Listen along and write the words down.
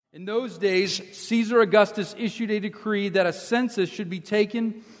In those days, Caesar Augustus issued a decree that a census should be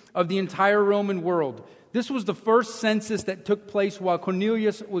taken of the entire Roman world. This was the first census that took place while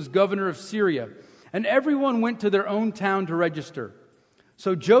Cornelius was governor of Syria, and everyone went to their own town to register.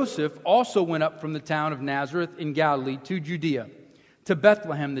 So Joseph also went up from the town of Nazareth in Galilee to Judea, to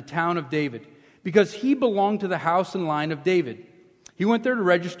Bethlehem, the town of David, because he belonged to the house and line of David. He went there to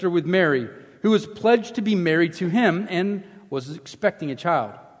register with Mary, who was pledged to be married to him and was expecting a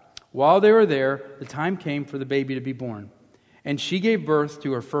child. While they were there, the time came for the baby to be born, and she gave birth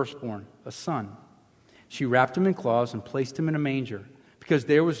to her firstborn, a son. She wrapped him in cloths and placed him in a manger, because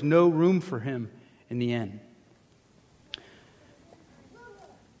there was no room for him in the inn.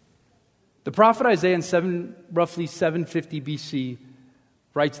 The prophet Isaiah in roughly 750 BC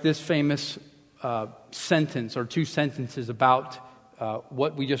writes this famous sentence, or two sentences, about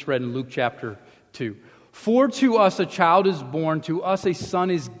what we just read in Luke chapter 2. For to us a child is born, to us a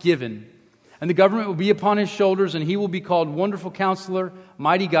son is given, and the government will be upon his shoulders, and he will be called Wonderful Counselor,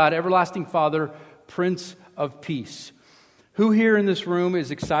 Mighty God, Everlasting Father, Prince of Peace. Who here in this room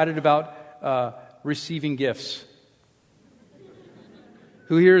is excited about receiving gifts?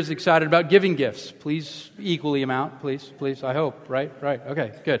 Who here is excited about giving gifts? Please, equally amount, please, I hope, right,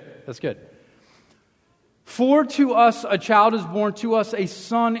 okay, good, that's good. For to us a child is born, to us a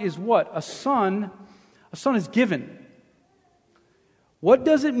son is what? A son is given. What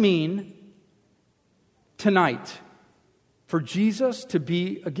does it mean tonight for Jesus to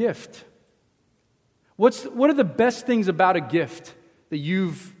be a gift? What are the best things about a gift that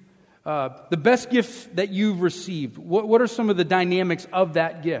the best gifts that you've received? What are some of the dynamics of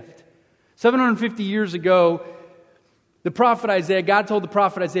that gift? 750 years ago, the prophet Isaiah, God told the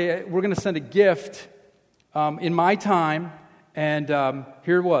prophet Isaiah, we're going to send a gift in my time, and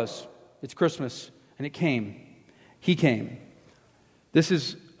here it was. It's Christmas. And it came. He came. This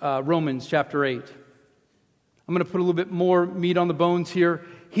is Romans chapter 8. I'm going to put a little bit more meat on the bones here.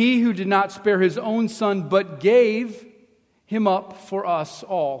 He who did not spare his own son, but gave him up for us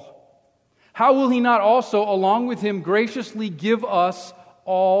all. How will he not also, along with him, graciously give us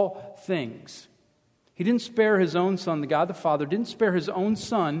all things? He didn't spare his own son. The God the Father didn't spare his own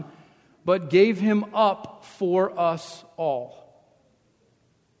son, but gave him up for us all.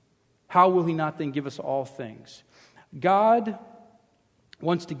 How will he not then give us all things? God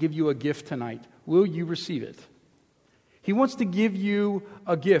wants to give you a gift tonight. Will you receive it? He wants to give you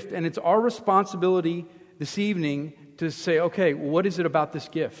a gift, and it's our responsibility this evening to say, okay, what is it about this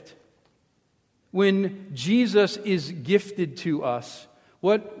gift? When Jesus is gifted to us,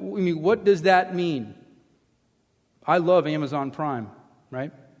 what does that mean? I love Amazon Prime,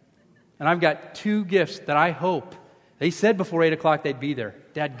 right? And I've got two gifts that I hope. They said before 8 o'clock they'd be there.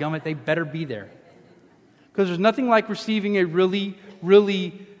 Dadgummit, they better be there. Because there's nothing like receiving a really,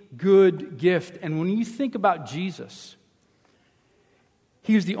 really good gift. And when you think about Jesus,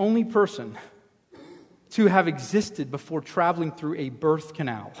 he was the only person to have existed before traveling through a birth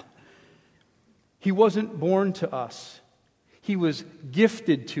canal. He wasn't born to us. He was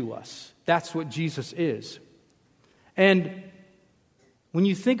gifted to us. That's what Jesus is. And when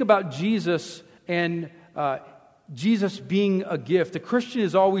you think about Jesus and Jesus being a gift, a Christian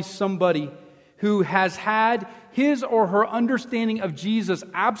is always somebody who has had his or her understanding of Jesus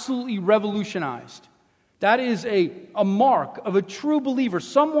absolutely revolutionized. That is a mark of a true believer,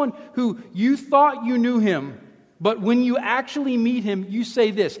 someone who you thought you knew him, but when you actually meet him, you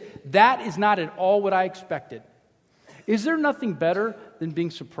say this, that is not at all what I expected. Is there nothing better than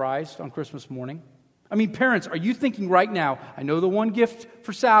being surprised on Christmas morning? I mean, parents, are you thinking right now, I know the one gift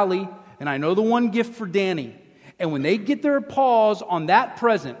for Sally, and I know the one gift for Danny. And when they get their paws on that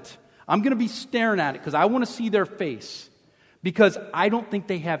present, I'm going to be staring at it because I want to see their face. Because I don't think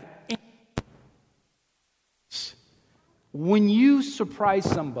they have any. When you surprise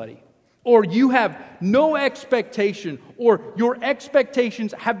somebody, or you have no expectation, or your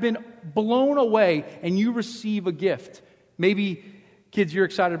expectations have been blown away, and you receive a gift. Maybe, kids, you're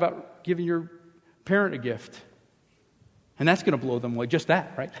excited about giving your parent a gift. And that's going to blow them away. Just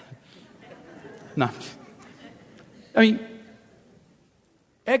that, right? No. I mean,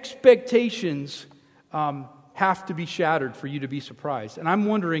 expectations have to be shattered for you to be surprised. And I'm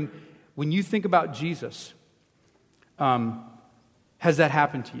wondering, when you think about Jesus, has that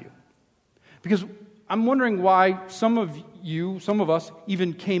happened to you? Because I'm wondering why some of us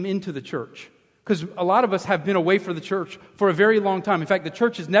even came into the church. Because a lot of us have been away from the church for a very long time. In fact, the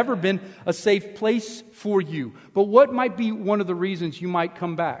church has never been a safe place for you. But what might be one of the reasons you might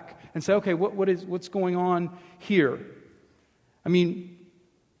come back and say, okay, what's going on here? I mean,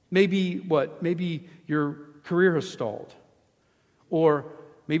 maybe your career has stalled. Or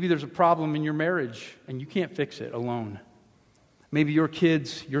Maybe there's a problem in your marriage and you can't fix it alone. Maybe your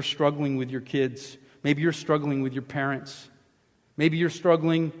kids, you're struggling with your kids. Maybe you're struggling with your parents. Maybe you're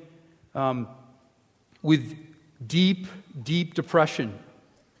struggling with deep, deep depression.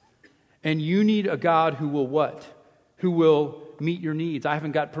 And you need a God who will what? Who will meet your needs. I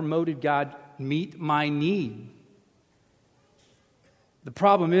haven't got promoted. God, meet my need. The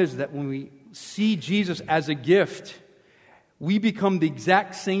problem is that when we see Jesus as a gift, we become the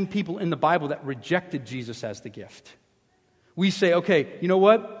exact same people in the Bible that rejected Jesus as the gift. We say, okay, you know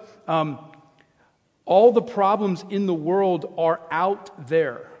what? All the problems in the world are out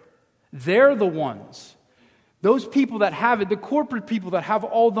there. They're the ones. Those people that have it, the corporate people that have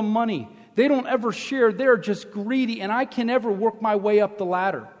all the money, they don't ever share. They're just greedy, and I can never work my way up the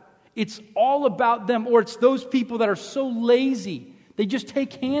ladder. It's all about them. Or it's those people that are so lazy. They just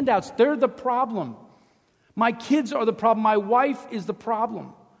take handouts. They're the problem. My kids are the problem. My wife is the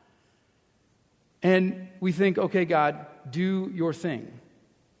problem. And we think, okay, God, do your thing.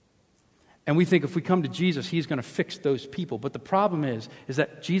 And we think if we come to Jesus, He's going to fix those people. But the problem is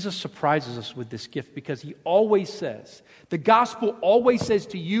that Jesus surprises us with this gift because He always says, the gospel always says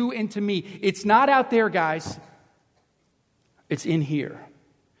to you and to me, it's not out there, guys. It's in here.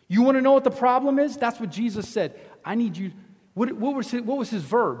 You want to know what the problem is? That's what Jesus said. I need you. What was His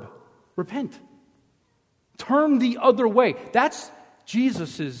verb? Repent. Turn the other way. That's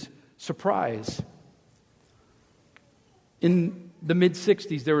Jesus' surprise. In the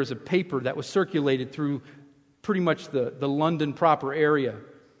mid-'60s, there was a paper that was circulated through pretty much the London proper area.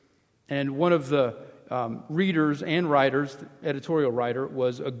 And one of the readers and writers, the editorial writer,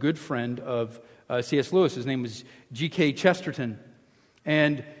 was a good friend of C.S. Lewis. His name was G.K. Chesterton.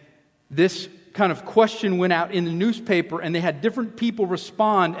 And this kind of question went out in the newspaper, and they had different people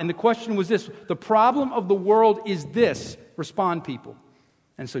respond. And the question was this: the problem of the world is this. Respond, people.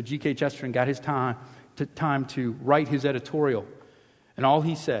 And so G.K. Chesterton got his time to write his editorial. And all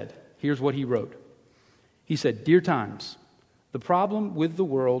he said, here's what he wrote. He said, "Dear Times, the problem with the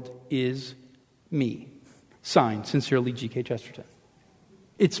world is me." Signed, sincerely, G.K. Chesterton.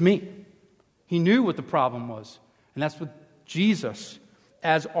 It's me. He knew what the problem was. And that's what Jesus,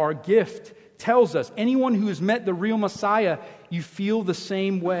 as our gift, tells us. Anyone who has met the real Messiah, you feel the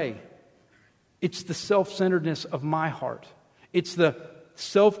same way. It's the self-centeredness of my heart. It's the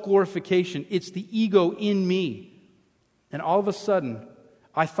self-glorification. It's the ego in me. And all of a sudden,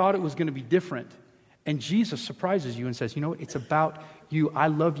 I thought it was going to be different. And Jesus surprises you and says, you know, it's about you. I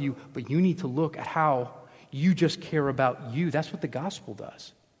love you, but you need to look at how you just care about you. That's what the gospel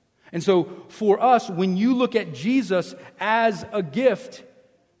does. And so for us, when you look at Jesus as a gift,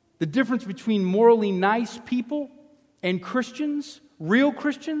 the difference between morally nice people and Christians, real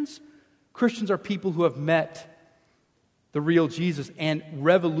Christians, Christians are people who have met the real Jesus and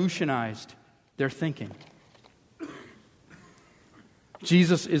revolutionized their thinking.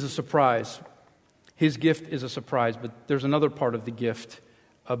 Jesus is a surprise. His gift is a surprise, but there's another part of the gift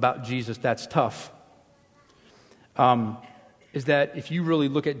about Jesus that's tough. Is that if you really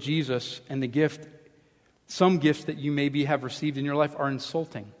look at Jesus and the gift, some gifts that you maybe have received in your life are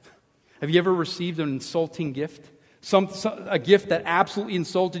insulting. Have you ever received an insulting gift? A gift that absolutely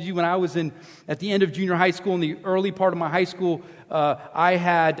insulted you? When I was at the end of junior high school, in the early part of my high school, I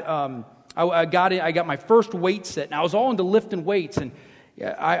got my first weight set, and I was all into lifting weights, and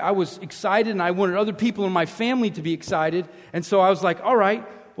I was excited, and I wanted other people in my family to be excited, and so I was like, all right,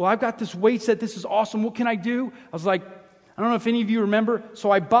 well, I've got this weight set, this is awesome, what can I do? I was like, I don't know if any of you remember, so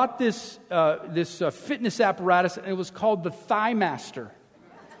I bought this fitness apparatus, and it was called the Thigh Master.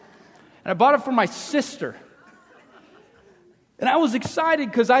 And I bought it for my sister. And I was excited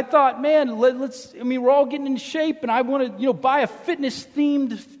because I thought, man, we're all getting in shape, and I want to, buy a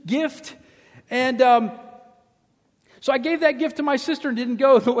fitness-themed gift. And so I gave that gift to my sister, and it didn't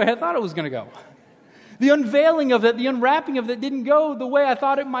go the way I thought it was going to go. The unveiling of it, the unwrapping of it didn't go the way I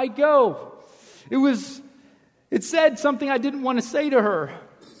thought it might go. It said something I didn't want to say to her.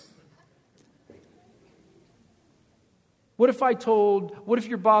 What if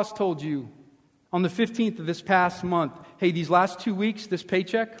your boss told you on the 15th of this past month, hey, these last 2 weeks, this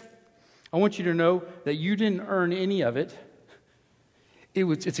paycheck, I want you to know that you didn't earn any of it.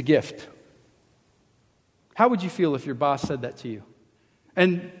 It's a gift. How would you feel if your boss said that to you?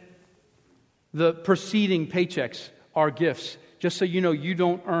 And the preceding paychecks are gifts, just so you know you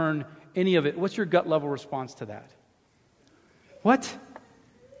don't earn any of it. What's your gut level response to that? What?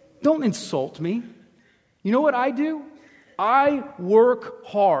 Don't insult me. You know what I do? I work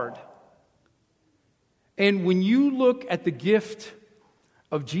hard. And when you look at the gift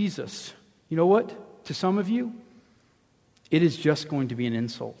of Jesus, you know what? To some of you, it is just going to be an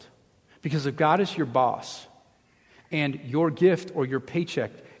insult. Because if God is your boss and your gift or your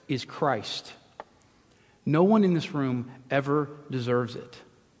paycheck is Christ, no one in this room ever deserves it.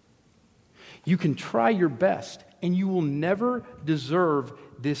 You can try your best, and you will never deserve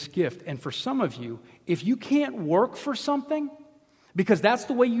this gift. And for some of you, if you can't work for something, because that's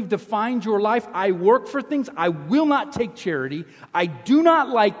the way you've defined your life, I work for things, I will not take charity, I do not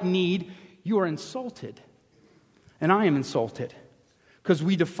like need, you are insulted. And I am insulted. Because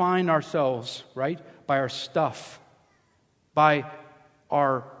we define ourselves, right, by our stuff, by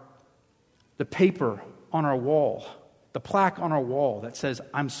the paper on our wall, the plaque on our wall that says,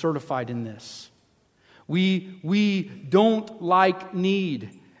 I'm certified in this. We don't like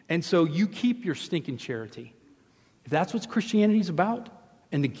need. And so you keep your stinking charity. If that's what Christianity is about,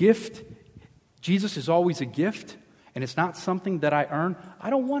 and the gift, Jesus is always a gift, and it's not something that I earn, I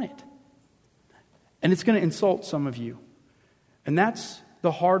don't want it. And it's going to insult some of you. And that's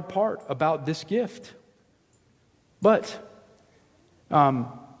the hard part about this gift. But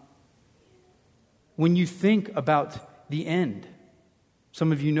when you think about the end,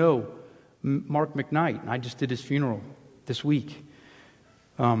 some of you know Mark McKnight, and I just did his funeral this week.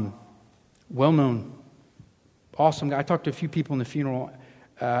 Well-known, awesome guy. I talked to a few people in the funeral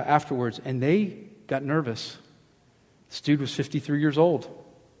afterwards, and they got nervous. This dude was 53 years old.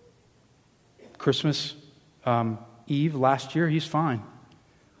 Christmas Eve last year, he's fine.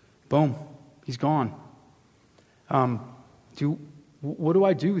 Boom, he's gone. What do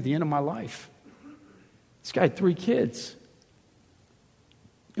I do at the end of my life? This guy had 3 kids.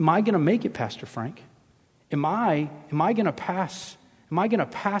 Am I going to make it, Pastor Frank? Am I going to pass? Am I going to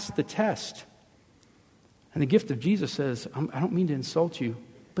pass the test? And the gift of Jesus says, I don't mean to insult you,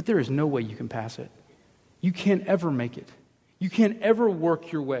 but there is no way you can pass it. You can't ever make it. You can't ever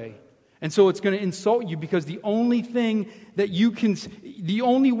work your way. And so it's going to insult you because the only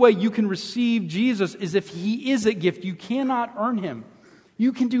way you can receive Jesus is if He is a gift. You cannot earn Him.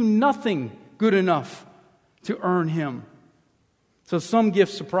 You can do nothing good enough to earn Him. So some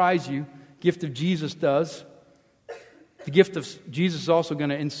gifts surprise you. Gift of Jesus does. The gift of Jesus is also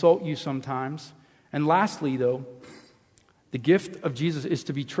going to insult you sometimes. And lastly, though, the gift of Jesus is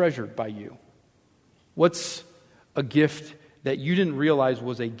to be treasured by you. What's a gift that you didn't realize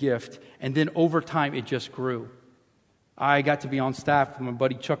was a gift, and then over time it just grew? I got to be on staff with my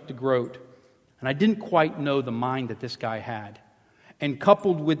buddy Chuck DeGroat, and I didn't quite know the mind that this guy had. And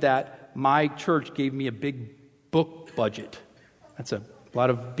coupled with that, my church gave me a big book budget. That's a lot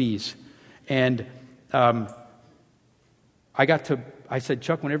of B's. And I said,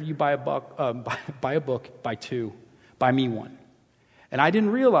 Chuck, whenever you buy a book, buy 2. Buy me one. And I didn't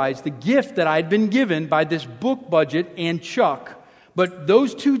realize the gift that I'd been given by this book budget and Chuck. But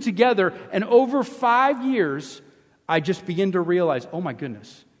those two together, and over 5 years, I just began to realize, oh my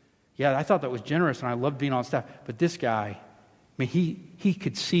goodness. Yeah, I thought that was generous and I loved being on staff. But this guy, he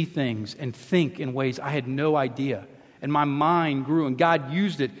could see things and think in ways I had no idea. And my mind grew, and God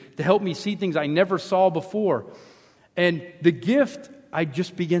used it to help me see things I never saw before. And the gift, I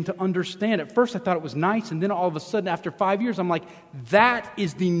just began to understand. At first I thought it was nice, and then all of a sudden after 5 years, I'm like, that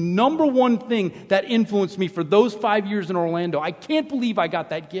is the number one thing that influenced me for those 5 years in Orlando. I can't believe I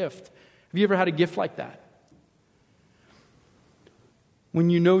got that gift. Have you ever had a gift like that? When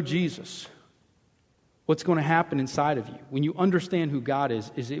you know Jesus, what's going to happen inside of you, when you understand who God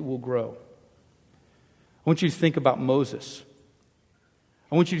is it will grow. I want you to think about Moses.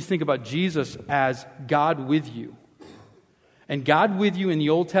 I want you to think about Jesus as God with you. And God with you in the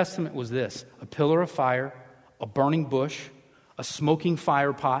Old Testament was this: a pillar of fire, a burning bush, a smoking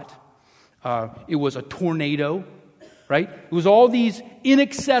fire pot. It was a tornado, right? It was all these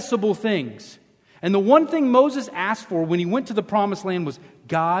inaccessible things. And the one thing Moses asked for when he went to the promised land was,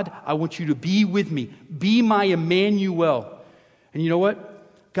 God, I want you to be with me. Be my Emmanuel. And you know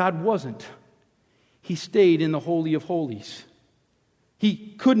what? God wasn't. He stayed in the Holy of Holies.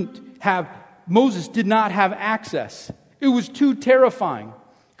 Moses did not have access. It was too terrifying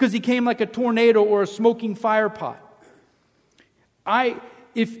because he came like a tornado or a smoking fire pot.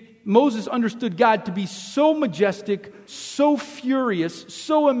 If Moses understood God to be so majestic, so furious,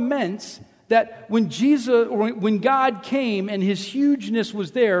 so immense, that when God came and His hugeness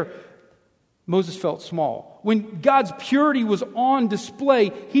was there, Moses felt small. When God's purity was on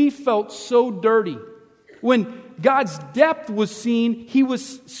display, he felt so dirty. When God's depth was seen, he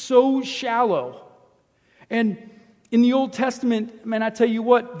was so shallow. And in the Old Testament, man, I tell you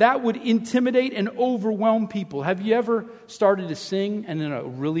what, that would intimidate and overwhelm people. Have you ever started to sing and then a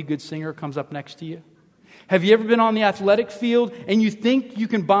really good singer comes up next to you? Have you ever been on the athletic field and you think you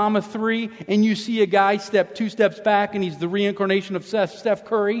can bomb a three and you see a guy step 2 steps back and he's the reincarnation of Steph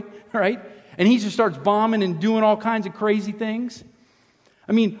Curry, right? And he just starts bombing and doing all kinds of crazy things?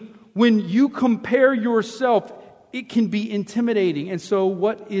 I mean, when you compare yourself, it can be intimidating. And so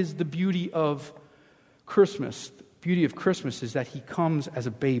what is the beauty of Christmas? The beauty of Christmas is that He comes as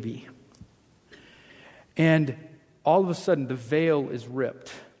a baby. And all of a sudden, the veil is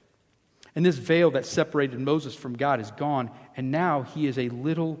ripped. And this veil that separated Moses from God is gone, and now he is a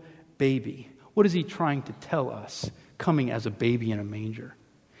little baby. What is he trying to tell us, coming as a baby in a manger?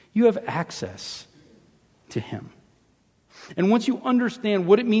 You have access to him. And once you understand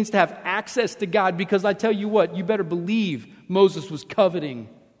what it means to have access to God, because I tell you what, you better believe Moses was coveting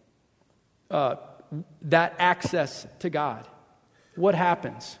that access to God. What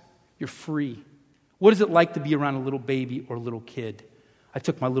happens? You're free. What is it like to be around a little baby or a little kid? I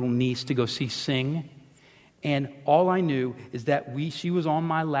took my little niece to go see Sing, and all I knew is that she was on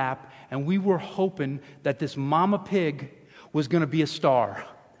my lap, and we were hoping that this mama pig was going to be a star,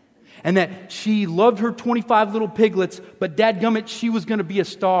 and that she loved her 25 little piglets, but dadgummit, she was going to be a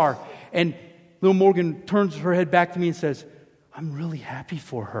star. And little Morgan turns her head back to me and says, I'm really happy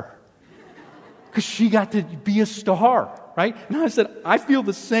for her, because she got to be a star, right? And I said, I feel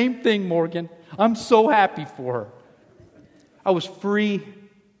the same thing, Morgan. I'm so happy for her. I was free.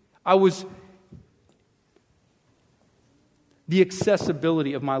 The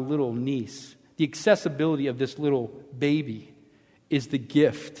accessibility of my little niece, the accessibility of this little baby is the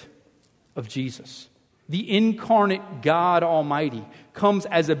gift of Jesus. The incarnate God Almighty comes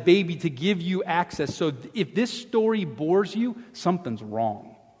as a baby to give you access. So if this story bores you, something's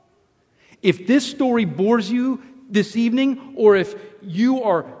wrong. If this story bores you this evening, or if you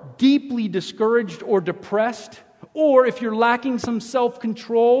are deeply discouraged or depressed, or if you're lacking some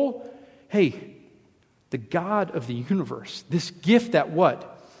self-control, hey, the God of the universe, this gift that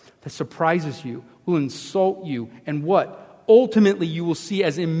surprises you, will insult you, and ultimately you will see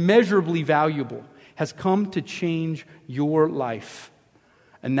as immeasurably valuable, has come to change your life.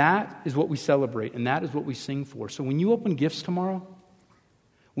 And that is what we celebrate, and that is what we sing for. So when you open gifts tomorrow,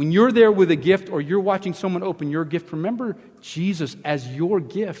 when you're there with a gift, or you're watching someone open your gift, remember Jesus as your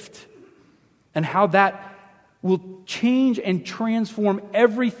gift, and how that will change and transform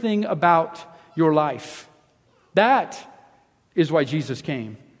everything about your life. That is why Jesus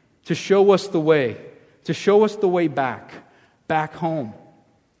came, to show us the way back home.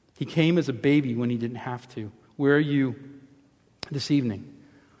 He came as a baby when he didn't have to. Where are you this evening?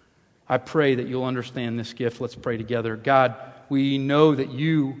 I pray that you'll understand this gift. Let's pray together. God, we know that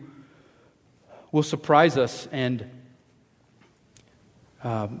you will surprise us, and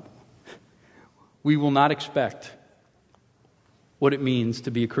we will not expect what it means to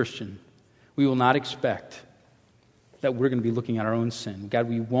be a Christian. We will not expect that we're going to be looking at our own sin. God,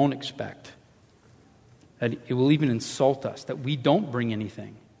 we won't expect that it will even insult us, that we don't bring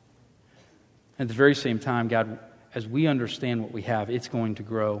anything. At the very same time, God, as we understand what we have, it's going to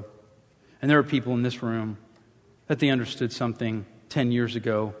grow. And there are people in this room that they understood something 10 years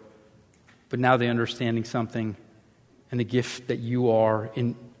ago, but now they're understanding something and the gift that you are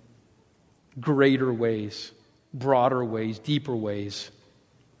in greater ways, broader ways, deeper ways.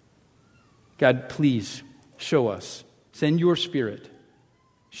 God, please show us. Send your Spirit.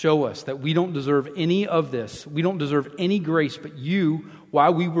 Show us that we don't deserve any of this. We don't deserve any grace, but you,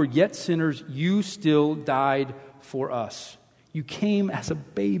 while we were yet sinners, you still died for us. You came as a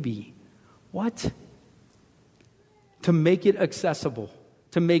baby. What? To make it accessible,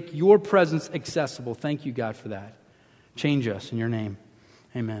 to make your presence accessible. Thank you, God, for that. Change us in your name.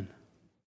 Amen.